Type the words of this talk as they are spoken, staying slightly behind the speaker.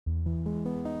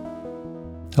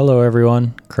Hello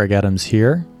everyone, Craig Adams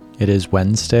here. It is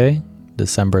Wednesday,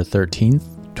 December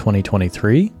 13th,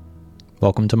 2023.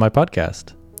 Welcome to my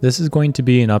podcast. This is going to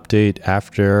be an update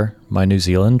after my New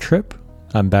Zealand trip.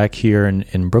 I'm back here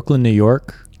in Brooklyn, New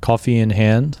York, coffee in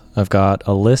hand. I've got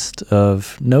a list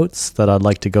of notes that I'd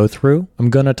like to go through.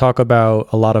 I'm going to talk about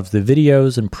a lot of the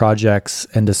videos and projects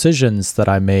and decisions that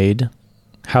I made,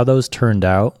 how those turned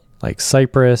out, like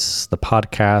Cypress, the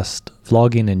podcast,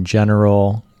 vlogging in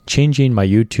general, changing my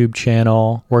YouTube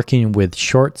channel, working with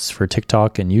shorts for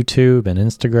TikTok and YouTube and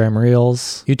Instagram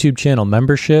Reels, YouTube channel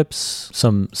memberships,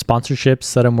 some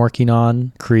sponsorships that I'm working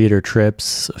on, creator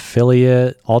trips,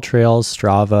 affiliate, AllTrails,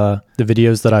 Strava, the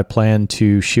videos that I plan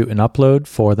to shoot and upload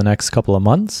for the next couple of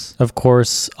months. Of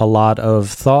course, a lot of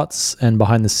thoughts and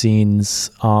behind the scenes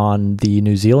on the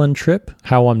New Zealand trip,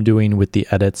 how I'm doing with the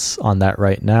edits on that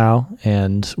right now,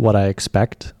 and what I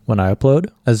expect when I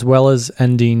upload, as well as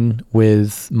ending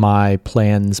with my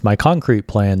plans, my concrete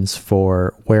plans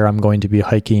for where I'm going to be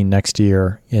hiking next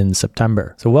year in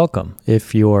September. So welcome.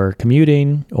 If you're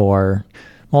commuting or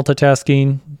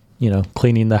multitasking,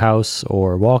 cleaning the house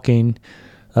or walking,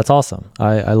 that's awesome.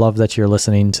 I love that you're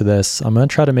listening to this. I'm going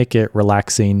to try to make it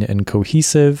relaxing and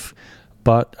cohesive,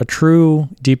 but a true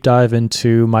deep dive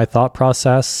into my thought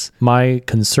process, my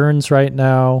concerns right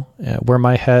now, where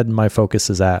my head and my focus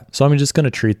is at. So I'm just going to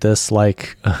treat this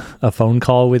like a phone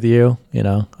call with you.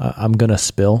 I'm going to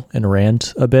spill and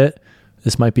rant a bit.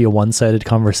 This might be a one-sided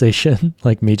conversation,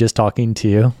 like me just talking to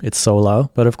you. It's solo.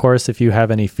 But of course, if you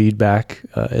have any feedback,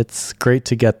 it's great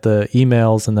to get the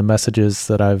emails and the messages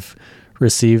that I've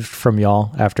received from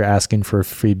y'all after asking for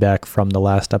feedback from the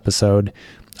last episode.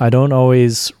 I don't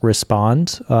always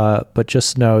respond, but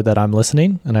just know that I'm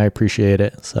listening and I appreciate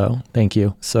it. So thank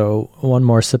you. So one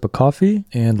more sip of coffee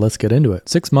and let's get into it.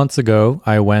 6 months ago,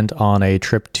 I went on a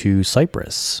trip to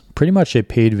Cyprus. Pretty much a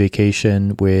paid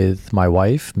vacation with my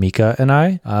wife, Mika, and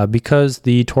I, because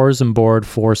the tourism board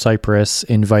for Cyprus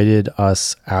invited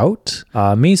us out,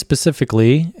 me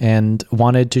specifically, and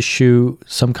wanted to shoot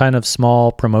some kind of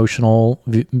small promotional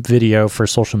video for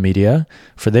social media,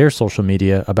 for their social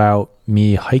media, about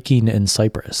me hiking in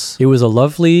Cyprus. It was a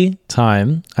lovely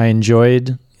time. I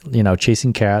enjoyed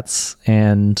chasing cats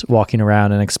and walking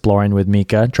around and exploring with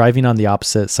Mika. Driving on the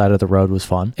opposite side of the road was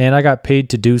fun, and I got paid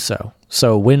to do so.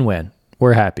 So win-win.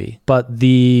 We're happy. But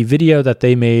the video that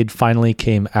they made finally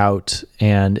came out,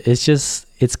 and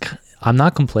I'm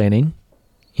not complaining.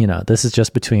 This is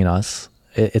just between us.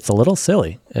 It's a little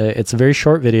silly. It's a very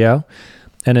short video,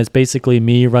 and it's basically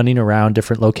me running around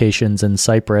different locations in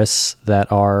Cyprus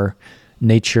that are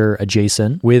nature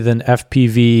adjacent with an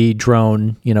FPV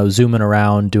drone, zooming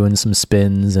around, doing some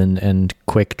spins and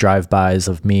quick drive-bys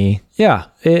of me. Yeah,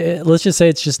 let's just say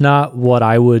it's just not what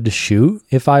I would shoot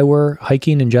if I were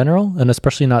hiking in general, and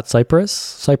especially not Cyprus.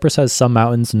 Cyprus has some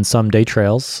mountains and some day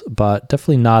trails, but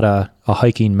definitely not a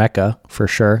hiking mecca for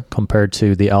sure compared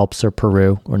to the Alps or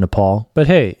Peru or Nepal. But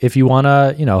hey, if you want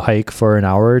to, hike for an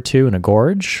hour or two in a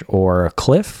gorge or a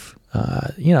cliff,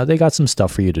 they got some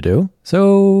stuff for you to do.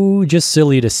 So just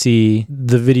silly to see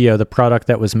the video, the product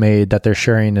that was made that they're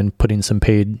sharing and putting some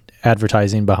paid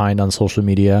advertising behind on social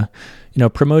media,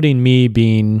 promoting me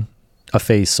being a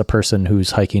person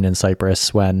who's hiking in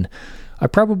Cyprus when I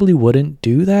probably wouldn't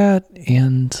do that.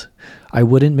 And I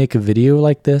wouldn't make a video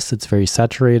like this. It's very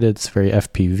saturated. It's very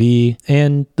FPV.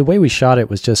 And the way we shot it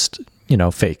was just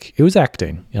fake. It was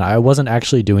acting. I wasn't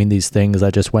actually doing these things.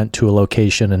 I just went to a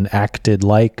location and acted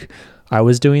like I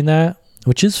was doing that,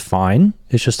 which is fine.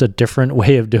 It's just a different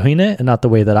way of doing it and not the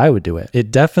way that I would do it.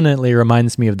 It definitely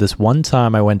reminds me of this one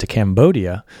time I went to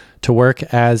Cambodia to work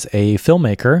as a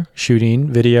filmmaker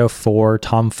shooting video for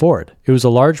Tom Ford. It was a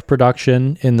large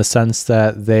production in the sense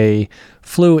that they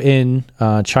flew in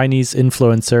Chinese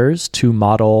influencers to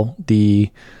model the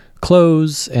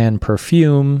clothes and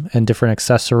perfume and different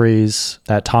accessories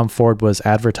that Tom Ford was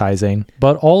advertising.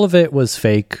 But all of it was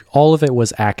fake. All of it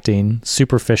was acting,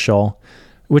 superficial,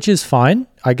 which is fine.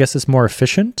 I guess it's more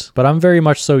efficient, but I'm very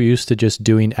much so used to just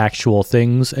doing actual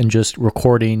things and just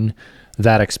recording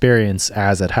that experience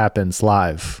as it happens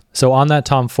live. So on that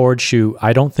Tom Ford shoot,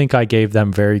 I don't think I gave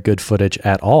them very good footage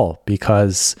at all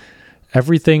because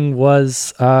everything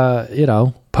was,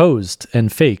 posed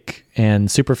and fake and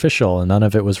superficial, and none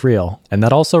of it was real. And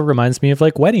that also reminds me of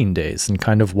like wedding days and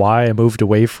kind of why I moved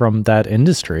away from that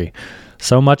industry.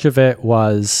 So much of it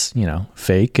was,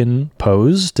 fake and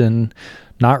posed and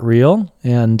not real.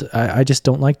 And I just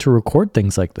don't like to record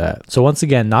things like that. So once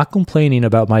again, not complaining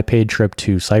about my paid trip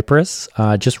to Cyprus,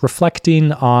 just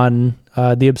reflecting on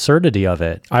the absurdity of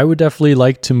it. I would definitely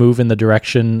like to move in the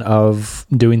direction of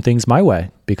doing things my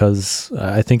way because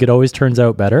I think it always turns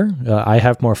out better. I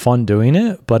have more fun doing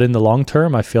it, but in the long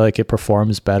term, I feel like it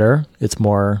performs better. It's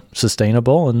more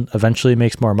sustainable and eventually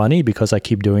makes more money because I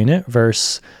keep doing it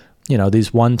versus,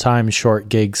 these one-time short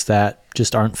gigs that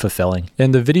just aren't fulfilling.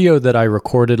 And the video that I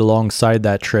recorded alongside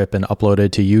that trip and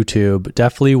uploaded to YouTube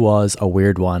definitely was a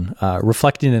weird one.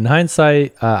 Reflecting in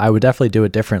hindsight, I would definitely do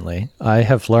it differently. I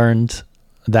have learned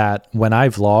that when I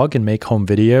vlog and make home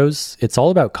videos, it's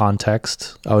all about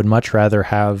context. I would much rather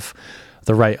have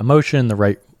the right emotion, the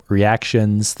right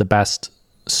reactions, the best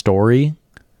story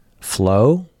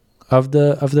flow of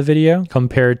the video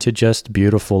compared to just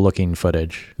beautiful looking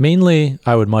footage. Mainly,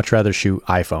 I would much rather shoot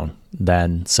iPhone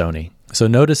than Sony. So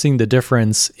noticing the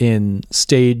difference in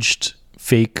staged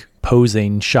fake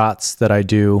posing shots that I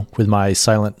do with my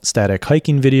silent static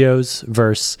hiking videos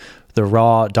versus the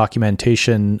raw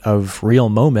documentation of real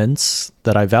moments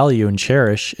that I value and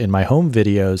cherish in my home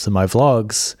videos and my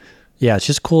vlogs. Yeah, it's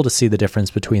just cool to see the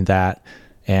difference between that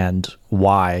and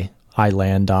why I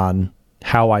land on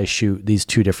how I shoot these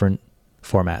two different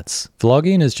formats.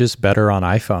 Vlogging is just better on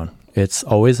iPhone. It's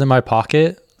always in my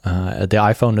pocket. The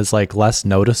iPhone is like less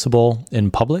noticeable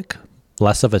in public,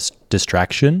 less of a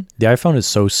distraction. The iPhone is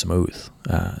so smooth.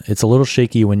 It's a little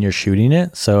shaky when you're shooting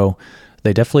it, so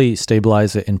they definitely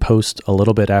stabilize it in post a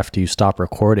little bit after you stop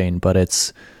recording, but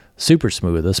it's super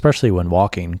smooth, especially when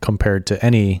walking compared to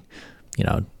any,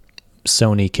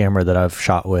 Sony camera that I've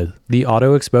shot with. The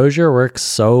auto exposure works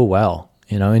so well.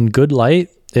 In good light,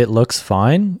 it looks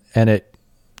fine and it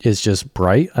is just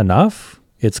bright enough.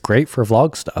 It's great for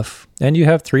vlog stuff. And you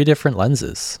have 3 different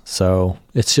lenses. So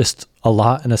it's just a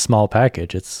lot in a small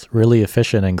package. It's really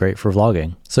efficient and great for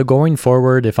vlogging. So going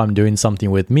forward, if I'm doing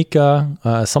something with Mika,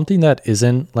 something that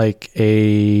isn't like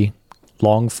a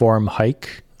long form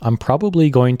hike, I'm probably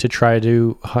going to try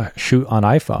to shoot on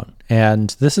iPhone. And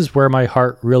this is where my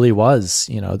heart really was,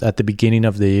 at the beginning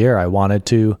of the year. I wanted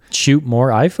to shoot more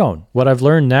iPhone. What I've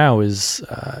learned now is,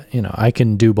 I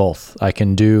can do both. I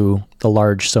can do the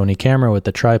large Sony camera with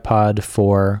the tripod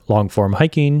for long form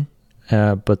hiking,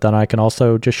 but then I can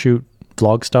also just shoot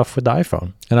vlog stuff with the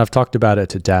iPhone. And I've talked about it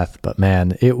to death, but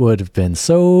man, it would have been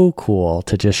so cool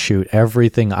to just shoot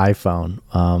everything iPhone.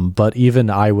 But even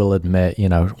I will admit,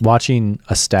 watching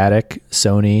a static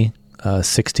Sony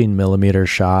 16 millimeter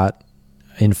shot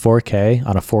in 4K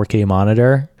on a 4K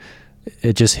monitor,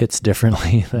 it just hits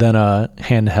differently than a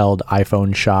handheld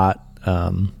iPhone shot.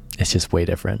 It's just way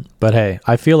different. But hey,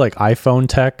 I feel like iPhone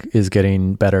tech is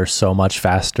getting better so much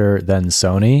faster than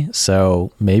Sony.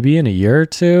 So maybe in a year or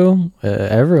two,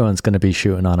 everyone's going to be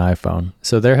shooting on iPhone.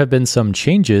 So there have been some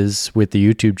changes with the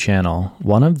YouTube channel.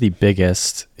 One of the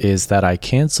biggest is that I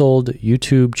canceled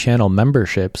YouTube channel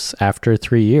memberships after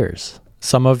 3 years.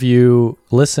 Some of you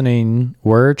listening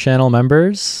were channel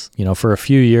members, for a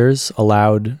few years,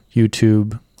 allowed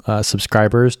YouTube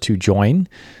subscribers to join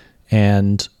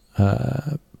and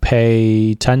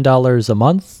pay $10 a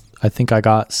month. I think I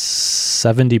got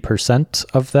 70%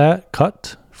 of that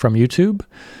cut from YouTube,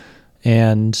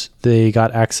 and they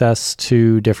got access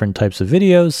to different types of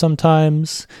videos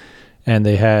sometimes, and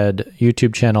they had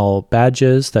YouTube channel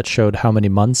badges that showed how many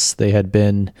months they had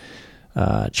been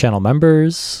channel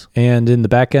members. And in the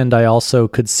back end, I also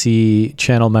could see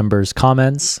channel members'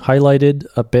 comments highlighted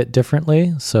a bit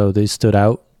differently, so they stood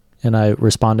out. And I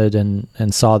responded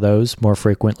and saw those more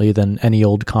frequently than any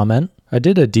old comment. I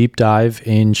did a deep dive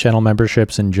in channel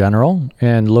memberships in general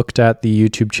and looked at the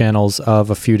YouTube channels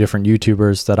of a few different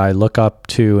YouTubers that I look up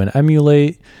to and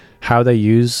emulate, how they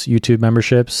use YouTube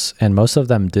memberships, and most of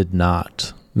them did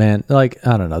not. Man, I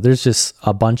don't know. There's just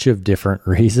a bunch of different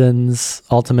reasons.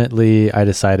 Ultimately, I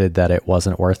decided that it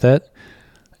wasn't worth it.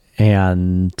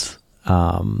 And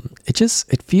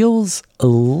it feels a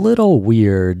little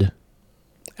weird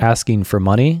asking for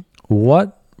money.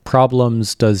 What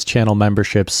problems does channel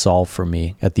membership solve for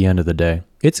me at the end of the day?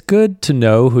 It's good to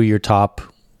know who your top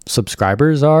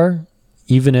subscribers are,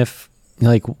 even if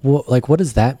what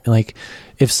does that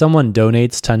if someone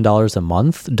donates $10 a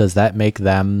month, does that make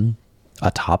them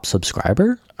a top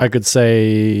subscriber? I could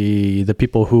say the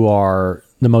people who are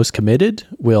the most committed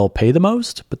will pay the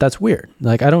most, but that's weird.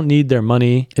 I don't need their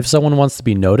money. If someone wants to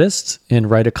be noticed and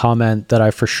write a comment that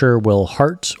I for sure will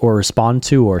heart or respond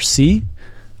to or see,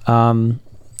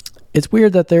 it's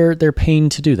weird that they're paying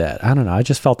to do that. I don't know. I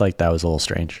just felt like that was a little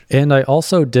strange. And I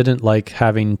also didn't like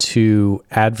having to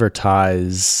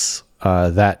advertise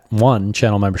that one,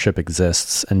 channel membership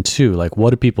exists, and two, what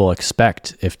do people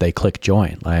expect if they click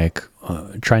join?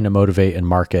 Trying to motivate and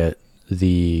market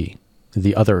the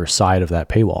other side of that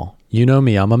paywall. You know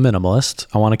me, I'm a minimalist.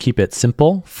 I want to keep it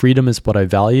simple. Freedom is what I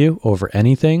value over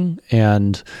anything.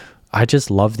 And I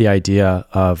just love the idea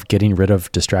of getting rid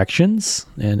of distractions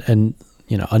and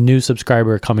a new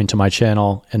subscriber coming to my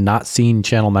channel and not seeing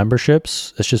channel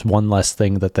memberships. It's just one less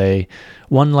thing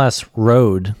one less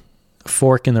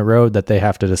fork in the road that they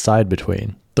have to decide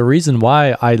between. The reason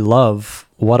why I love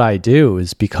what I do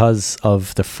is because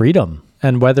of the freedom.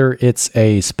 And whether it's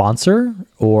a sponsor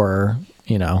or,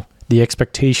 the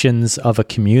expectations of a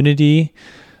community,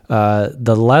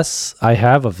 the less I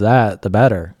have of that, the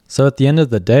better. So at the end of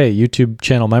the day, YouTube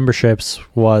channel memberships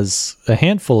was a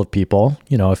handful of people,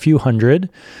 a few hundred,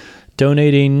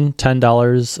 donating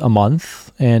 $10 a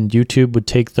month, and YouTube would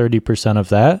take 30% of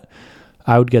that.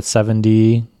 I would get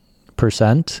 70%.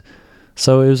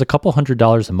 So it was a couple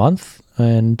 $100 a month.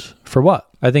 And for what?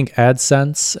 I think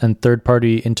AdSense and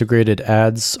third-party integrated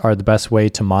ads are the best way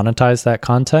to monetize that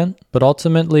content. But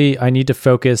ultimately, I need to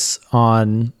focus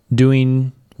on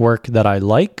doing work that I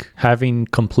like, having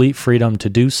complete freedom to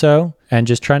do so, and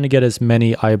just trying to get as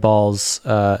many eyeballs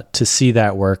to see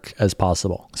that work as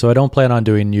possible. So I don't plan on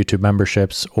doing YouTube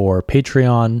memberships or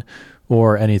Patreon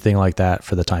or anything like that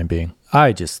for the time being.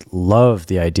 I just love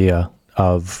the idea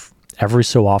of every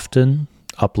so often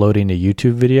uploading a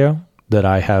YouTube video that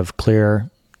I have clear,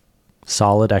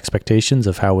 solid expectations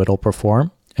of how it'll perform,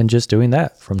 and just doing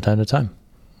that from time to time.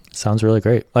 Sounds really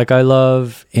great. Like, I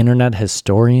love Internet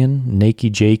Historian, Nakey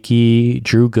Jakey,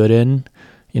 Drew Gooden.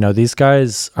 These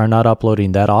guys are not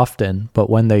uploading that often, but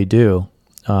when they do,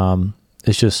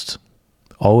 it's just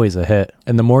always a hit.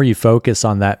 And the more you focus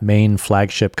on that main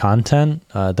flagship content,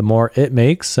 the more it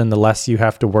makes and the less you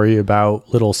have to worry about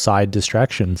little side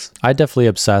distractions. I definitely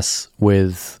obsess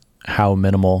with how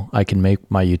minimal I can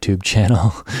make my YouTube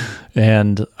channel.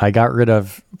 And I got rid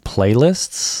of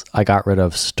playlists, I got rid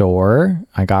of store,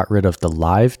 I got rid of the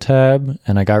live tab,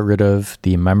 and I got rid of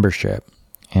the membership.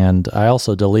 And I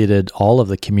also deleted all of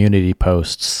the community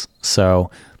posts.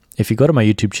 So if you go to my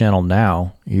YouTube channel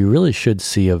now, you really should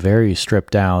see a very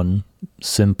stripped down,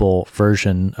 simple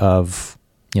version of,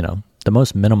 the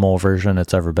most minimal version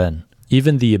it's ever been.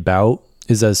 Even the about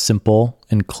is as simple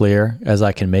and clear as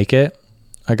I can make it.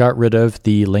 I got rid of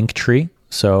the link tree.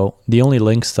 So the only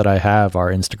links that I have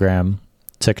are Instagram,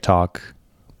 TikTok,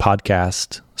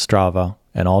 podcast, Strava,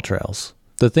 and AllTrails.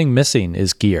 The thing missing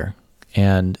is gear.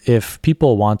 And if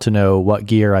people want to know what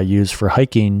gear I use for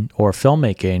hiking or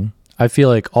filmmaking, I feel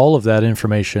like all of that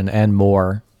information and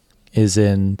more is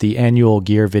in the annual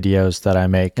gear videos that I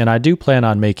make. And I do plan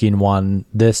on making one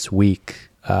this week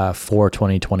for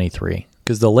 2023.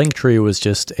 Because the link tree was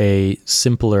just a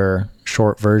simpler,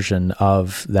 short version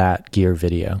of that gear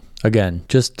video. Again,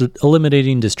 just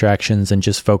eliminating distractions and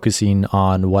just focusing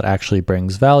on what actually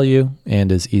brings value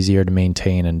and is easier to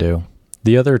maintain and do.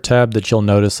 The other tab that you'll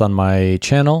notice on my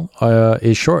channel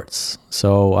is Shorts.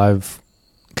 So I've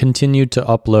continued to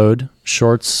upload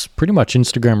Shorts, pretty much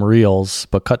Instagram Reels,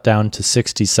 but cut down to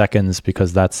 60 seconds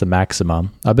because that's the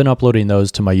maximum. I've been uploading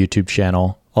those to my YouTube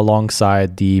channel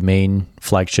alongside the main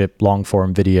flagship long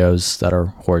form videos that are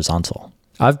horizontal.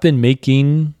 I've been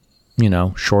making,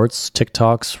 Shorts,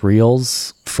 TikToks,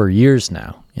 Reels for years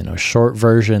now, short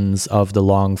versions of the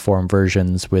long form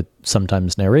versions with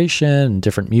sometimes narration and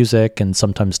different music and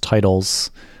sometimes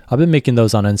titles. I've been making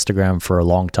those on Instagram for a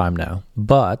long time now,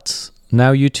 but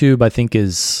now YouTube, I think,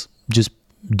 is just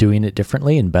doing it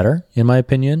differently and better, in my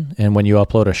opinion. And when you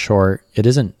upload a short, it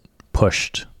isn't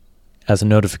pushed as a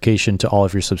notification to all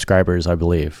of your subscribers, I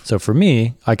believe. So for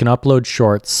me, I can upload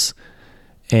shorts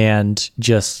and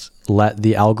just let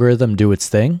the algorithm do its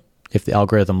thing. If the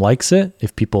algorithm likes it,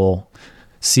 if people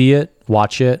see it,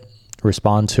 watch it,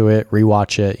 respond to it,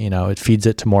 rewatch it, it feeds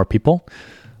it to more people.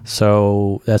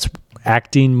 So that's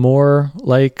acting more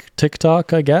like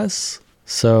TikTok, I guess.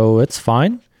 So it's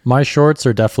fine. My shorts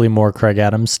are definitely more Craig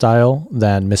Adams style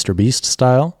than Mr. Beast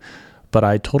style, but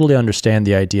I totally understand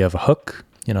the idea of a hook.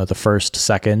 The first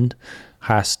second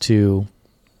has to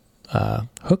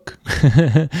hook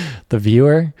the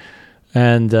viewer.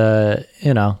 And,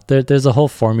 there's a whole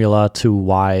formula to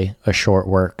why a short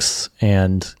works.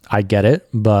 And I get it,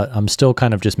 but I'm still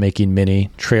kind of just making mini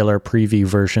trailer preview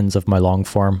versions of my long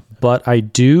form. But I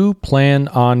do plan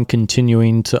on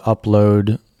continuing to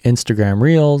upload Instagram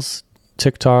Reels,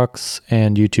 TikToks,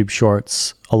 and YouTube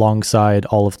Shorts alongside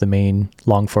all of the main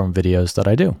long form videos that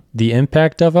I do. The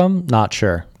impact of them, not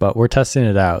sure, but we're testing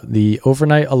it out. The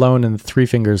Overnight Alone and the Three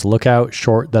Fingers Lookout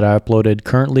short that I uploaded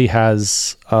currently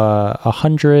has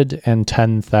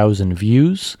 110,000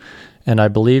 views and I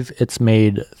believe it's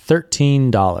made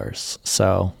 $13.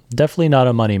 So definitely not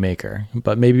a moneymaker,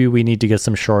 but maybe we need to get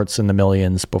some shorts in the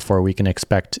millions before we can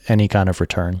expect any kind of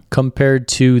return. Compared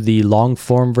to the long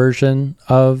form version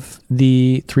of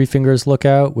the Three Fingers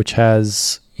Lookout, which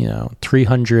has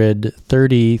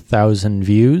 330,000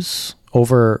 views,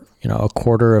 over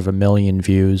 250,000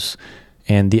 views,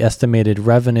 and the estimated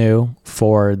revenue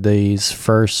for these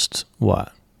first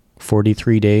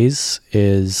 43 days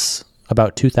is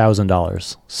about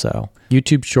 $2,000. So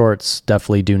YouTube Shorts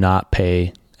definitely do not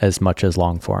pay as much as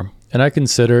long form. And I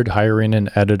considered hiring an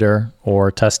editor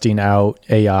or testing out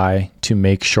AI to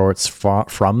make shorts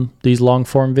from these long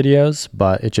form videos,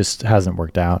 but it just hasn't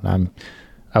worked out.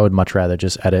 I would much rather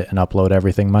just edit and upload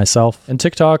everything myself. And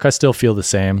TikTok, I still feel the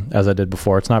same as I did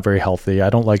before. It's not very healthy. I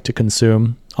don't like to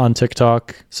consume on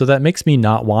TikTok. So that makes me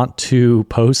not want to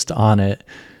post on it.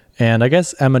 And I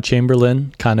guess Emma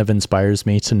Chamberlain kind of inspires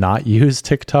me to not use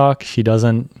TikTok. She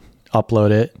doesn't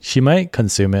upload it. She might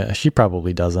consume it. She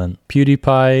probably doesn't.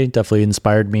 PewDiePie definitely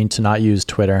inspired me to not use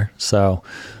Twitter. So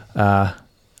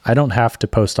I don't have to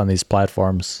post on these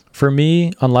platforms. For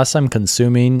me, unless I'm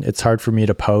consuming, it's hard for me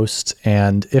to post.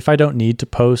 And if I don't need to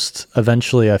post,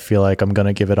 eventually I feel like I'm going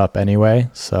to give it up anyway.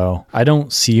 So I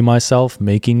don't see myself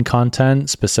making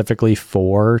content specifically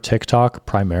for TikTok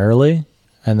primarily.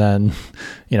 And then,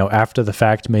 after the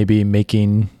fact, maybe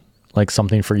making like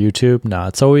something for YouTube. No,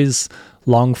 it's always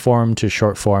long form to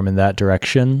short form in that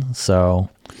direction. So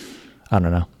I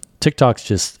don't know. TikTok's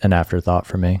just an afterthought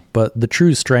for me. But the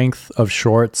true strength of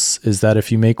shorts is that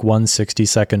if you make one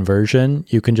 60-second version,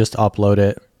 you can just upload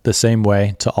it the same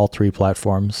way to all three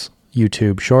platforms: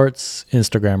 YouTube Shorts,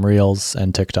 Instagram Reels,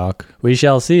 and TikTok. We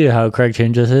shall see how Craig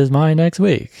changes his mind next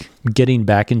week. Getting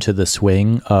back into the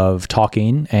swing of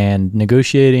talking and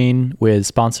negotiating with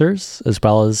sponsors, as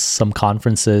well as some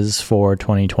conferences for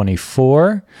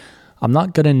 2024. I'm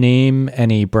not going to name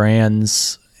any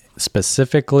brands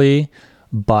specifically,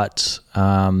 but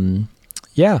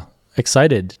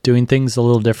excited, doing things a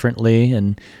little differently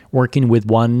and working with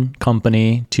one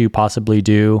company to possibly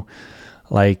do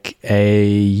like a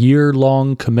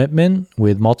year-long commitment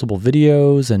with multiple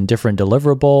videos and different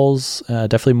deliverables.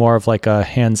 Definitely more of like a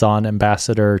hands-on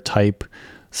ambassador type.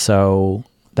 So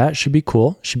that should be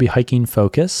cool. Should be hiking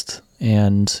focused,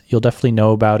 and you'll definitely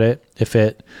know about it if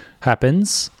it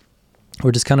happens.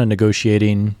 We're just kind of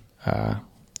negotiating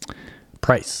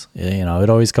price. It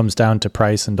always comes down to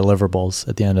price and deliverables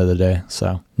at the end of the day.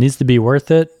 So it needs to be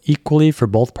worth it equally for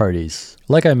both parties.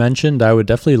 Like I mentioned, I would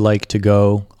definitely like to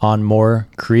go on more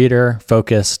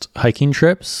creator-focused hiking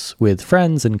trips with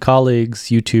friends and colleagues,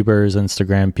 YouTubers,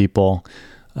 Instagram people.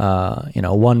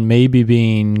 One maybe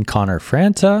being Connor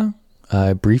Franta.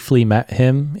 I briefly met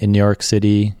him in New York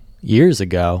City years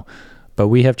ago, but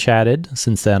we have chatted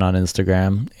since then on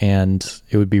Instagram, and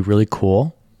it would be really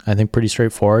cool. I think pretty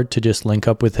straightforward to just link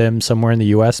up with him somewhere in the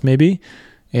US maybe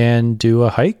and do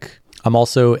a hike. I'm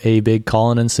also a big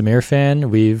Colin and Samir fan.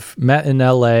 We've met in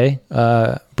LA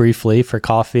briefly for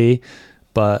coffee,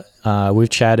 but we've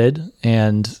chatted,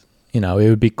 and it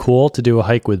would be cool to do a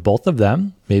hike with both of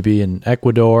them, maybe in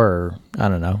Ecuador or I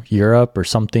don't know, Europe or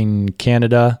something,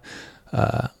 Canada,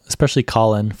 especially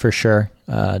Colin for sure.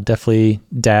 Definitely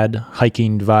dad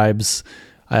hiking vibes.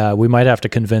 We might have to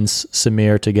convince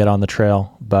Samir to get on the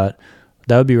trail, but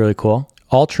that would be really cool.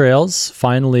 All Trails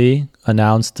finally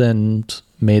announced and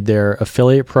made their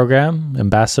affiliate program,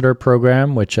 ambassador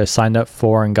program, which I signed up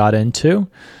for and got into.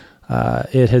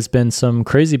 It has been some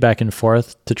crazy back and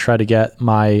forth to try to get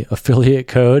my affiliate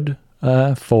code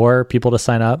for people to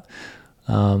sign up.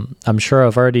 I'm sure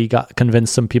I've already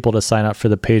convinced some people to sign up for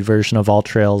the paid version of All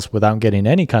Trails without getting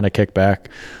any kind of kickback.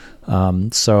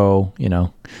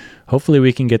 Hopefully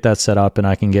we can get that set up and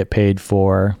I can get paid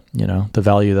for, the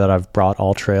value that I've brought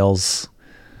All Trails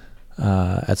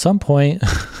at some point.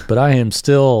 But I am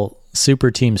still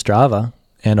super Team Strava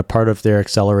and a part of their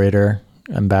accelerator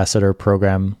ambassador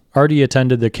program. Already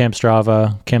attended the Camp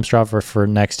Strava. Camp Strava for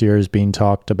next year is being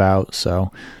talked about.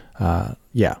 So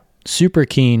super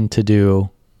keen to do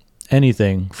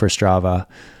anything for Strava.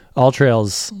 All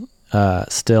Trails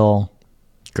still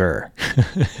grr.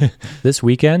 This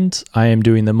weekend, I am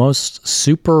doing the most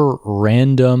super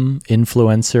random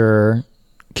influencer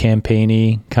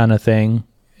campaigny kind of thing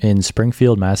in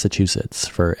Springfield, Massachusetts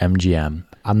for MGM.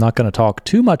 I'm not going to talk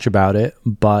too much about it,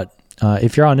 but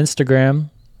if you're on Instagram,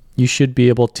 you should be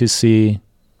able to see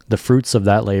the fruits of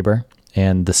that labor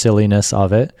and the silliness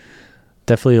of it.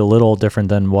 Definitely a little different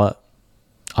than what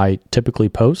I typically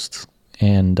post,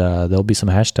 and there'll be some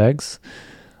hashtags,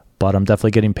 but I'm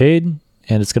definitely getting paid.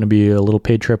 And it's going to be a little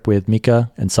paid trip with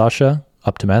Mika and Sasha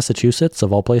up to Massachusetts,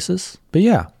 of all places. But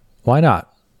yeah, why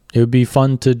not? It would be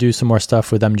fun to do some more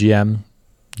stuff with MGM,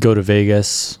 go to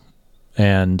Vegas,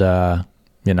 and,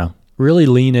 really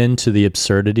lean into the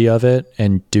absurdity of it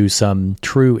and do some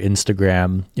true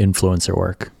Instagram influencer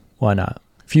work. Why not?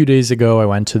 A few days ago, I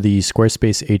went to the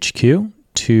Squarespace HQ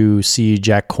to see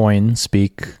Jack Coyne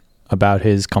speak about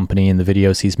his company and the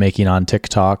videos he's making on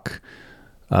TikTok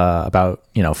about,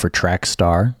 for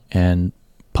Trackstar and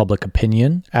public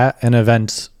opinion at an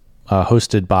event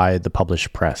hosted by the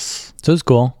Published Press. So it's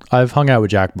cool. I've hung out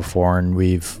with Jack before, and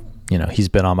he's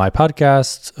been on my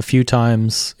podcast a few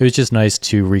times. It was just nice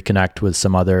to reconnect with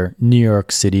some other New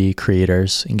York City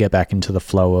creators and get back into the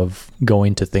flow of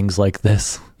going to things like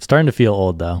this. Starting to feel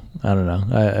old though. I don't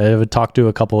know. I would talk to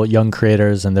a couple young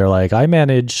creators and they're like, I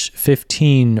manage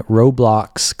 15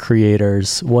 Roblox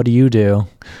creators. What do you do?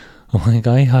 I'm like,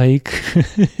 I hike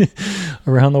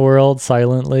around the world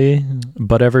silently.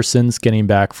 But ever since getting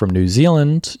back from New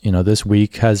Zealand, this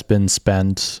week has been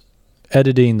spent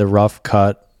editing the rough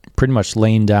cut, pretty much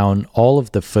laying down all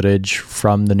of the footage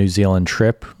from the New Zealand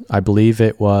trip. I believe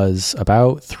it was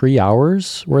about 3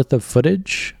 hours worth of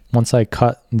footage. Once I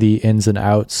cut the ins and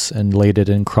outs and laid it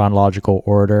in chronological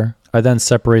order, I then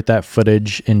separate that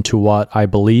footage into what I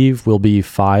believe will be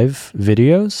 5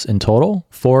 videos in total.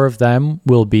 4 of them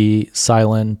will be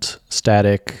silent,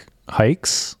 static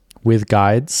hikes with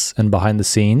guides and behind the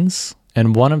scenes.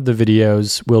 And one of the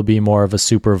videos will be more of a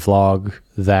super vlog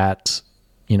that,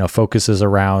 focuses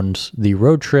around the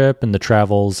road trip and the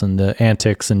travels and the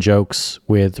antics and jokes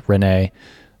with Renee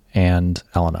and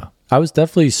Elena. I was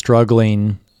definitely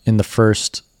struggling in the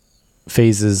first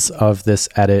phases of this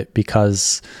edit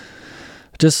because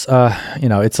just,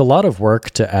 it's a lot of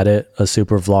work to edit a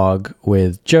super vlog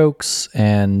with jokes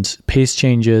and pace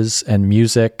changes and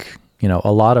music,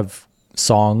 a lot of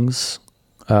songs,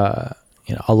 a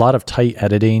lot of tight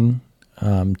editing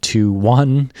to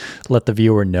 1, let the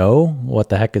viewer know what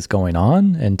the heck is going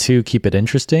on, and 2, keep it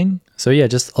interesting. So yeah,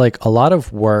 just like a lot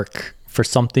of work for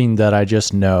something that I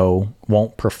just know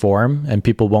won't perform and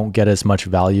people won't get as much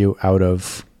value out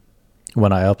of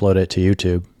when I upload it to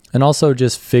YouTube. And also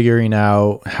just figuring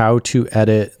out how to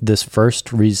edit this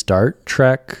first Restart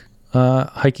Trek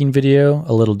hiking video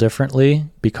a little differently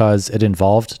because it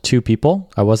involved 2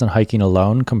 people. I wasn't hiking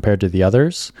alone compared to the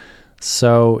others.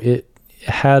 So it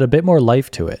had a bit more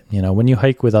life to it. When you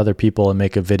hike with other people and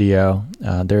make a video,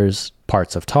 there's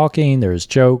parts of talking, there's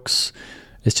jokes.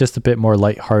 It's just a bit more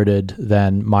lighthearted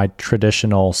than my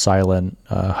traditional silent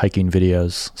hiking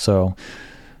videos. So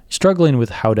struggling with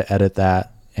how to edit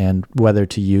that and whether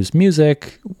to use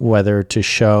music, whether to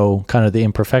show kind of the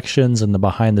imperfections and the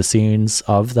behind the scenes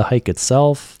of the hike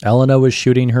itself. Elena was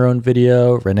shooting her own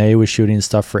video. Renee was shooting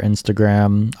stuff for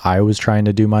Instagram. I was trying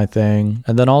to do my thing.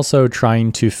 And then also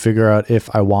trying to figure out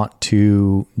if I want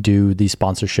to do the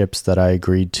sponsorships that I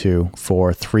agreed to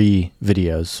for 3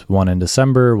 videos, 1 in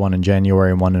December, 1 in January,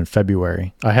 and 1 in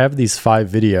February. I have these 5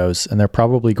 videos and they're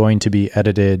probably going to be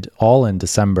edited all in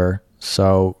December.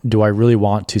 So do I really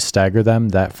want to stagger them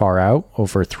that far out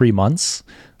over 3 months?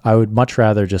 I would much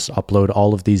rather just upload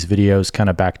all of these videos kind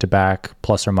of back to back,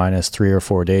 plus or minus 3 or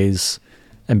 4 days,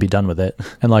 and be done with it.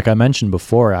 And like I mentioned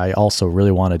before, I also really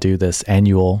want to do this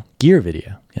annual gear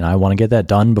video. I want to get that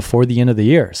done before the end of the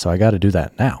year. So I got to do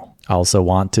that now. I also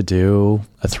want to do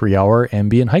a 3-hour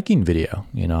ambient hiking video.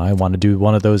 I want to do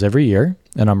one of those every year,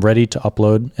 and I'm ready to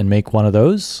upload and make one of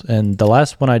those. And the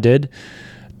last one I did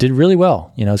really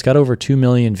well. It's got over 2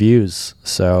 million views.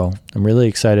 So I'm really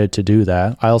excited to do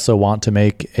that. I also want to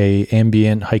make a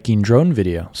ambient hiking drone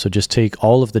video. So just take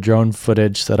all of the drone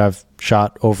footage that I've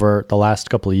shot over the last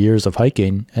couple of years of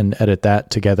hiking and edit that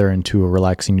together into a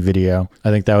relaxing video. I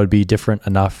think that would be different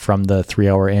enough from the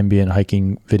 3-hour ambient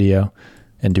hiking video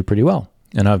and do pretty well.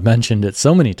 And I've mentioned it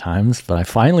so many times, but I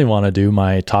finally want to do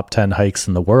my top 10 hikes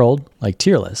in the world, like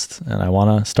tier list. And I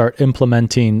want to start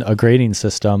implementing a grading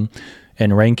system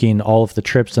and ranking all of the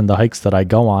trips and the hikes that I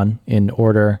go on in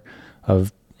order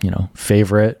of,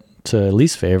 favorite to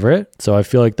least favorite. So I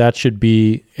feel like that should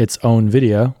be its own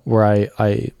video where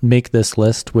I make this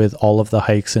list with all of the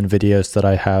hikes and videos that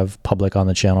I have public on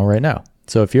the channel right now.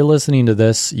 So if you're listening to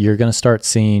this, you're going to start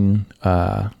seeing,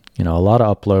 a lot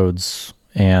of uploads,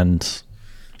 and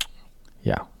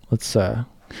yeah, let's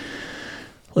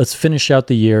finish out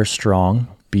the year strong,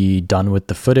 be done with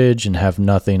the footage and have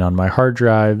nothing on my hard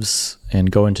drives, and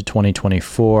go into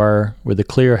 2024 with a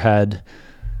clear head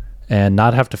and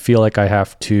not have to feel like I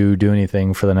have to do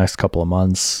anything for the next couple of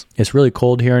months. It's really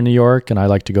cold here in New York, and I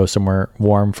like to go somewhere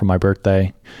warm for my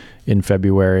birthday in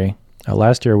February.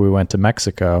 Last year we went to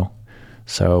Mexico,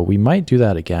 So we might do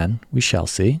that again. We shall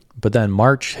see. But then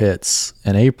March hits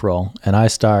in April, and I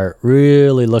start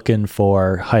really looking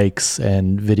for hikes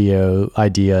and video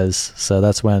ideas. So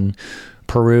that's when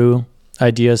Peru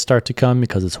ideas start to come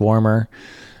because it's warmer.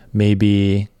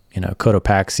 Maybe,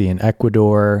 Cotopaxi in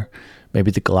Ecuador,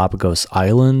 maybe the Galapagos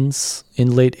Islands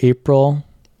in late April.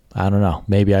 I don't know.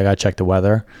 Maybe I got to check the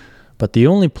weather. But the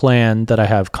only plan that I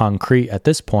have concrete at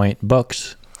this point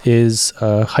booked is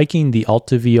hiking the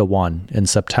Alta Via 1 in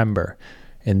September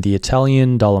in the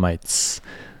Italian Dolomites.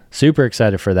 Super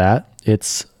excited for that.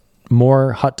 It's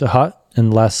more hut to hut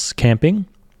and less camping.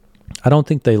 I don't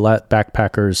think they let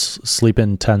backpackers sleep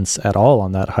in tents at all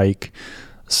on that hike.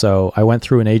 So I went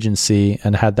through an agency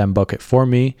and had them book it for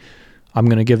me. I'm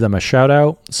going to give them a shout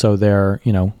out. So they're,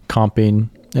 comping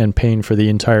and paying for the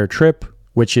entire trip,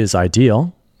 which is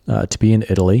ideal. To be in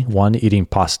Italy, one, eating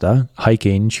pasta,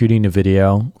 hiking, shooting a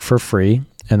video for free,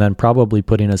 and then probably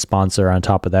putting a sponsor on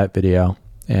top of that video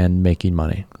and making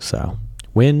money. So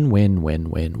win, win, win,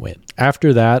 win, win.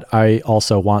 After that, I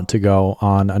also want to go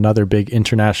on another big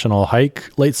international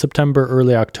hike late September,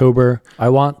 early October. I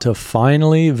want to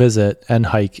finally visit and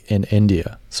hike in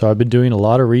India. So I've been doing a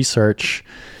lot of research,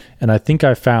 and I think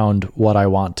I found what I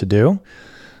want to do.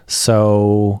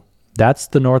 So that's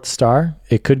the North Star.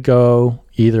 It could go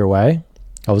either way.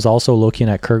 I was also looking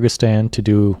at Kyrgyzstan to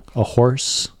do a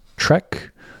horse trek.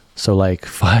 So like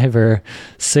 5 or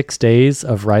 6 days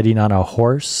of riding on a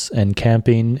horse and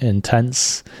camping in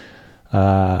tents.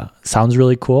 Sounds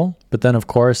really cool. But then, of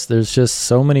course, there's just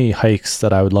so many hikes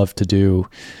that I would love to do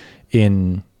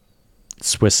in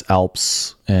Swiss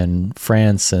Alps and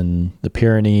France and the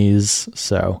Pyrenees.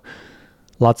 So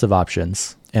lots of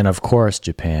options. And of course,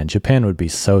 Japan. Japan would be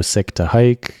so sick to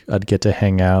hike. I'd get to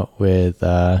hang out with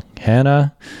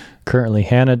Hannah. Currently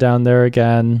Hannah down there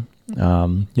again.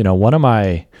 One of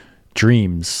my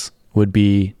dreams would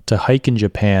be to hike in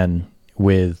Japan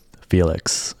with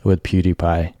Felix, with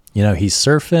PewDiePie. He's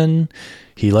surfing.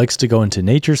 He likes to go into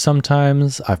nature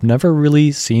sometimes. I've never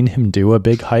really seen him do a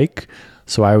big hike.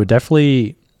 So I would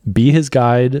definitely be his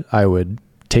guide. I would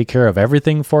take care of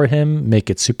everything for him, make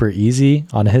it super easy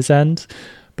on his end.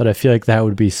 But I feel like that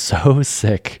would be so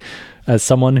sick. As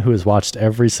someone who has watched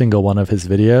every single one of his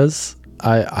videos,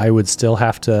 I would still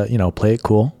have to, play it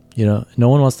cool. No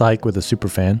one wants to hike with a super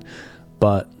fan,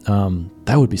 but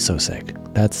that would be so sick.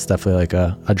 That's definitely like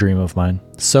a dream of mine.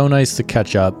 So nice to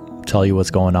catch up, tell you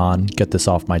what's going on, get this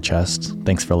off my chest.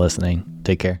 Thanks for listening.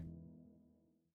 Take care.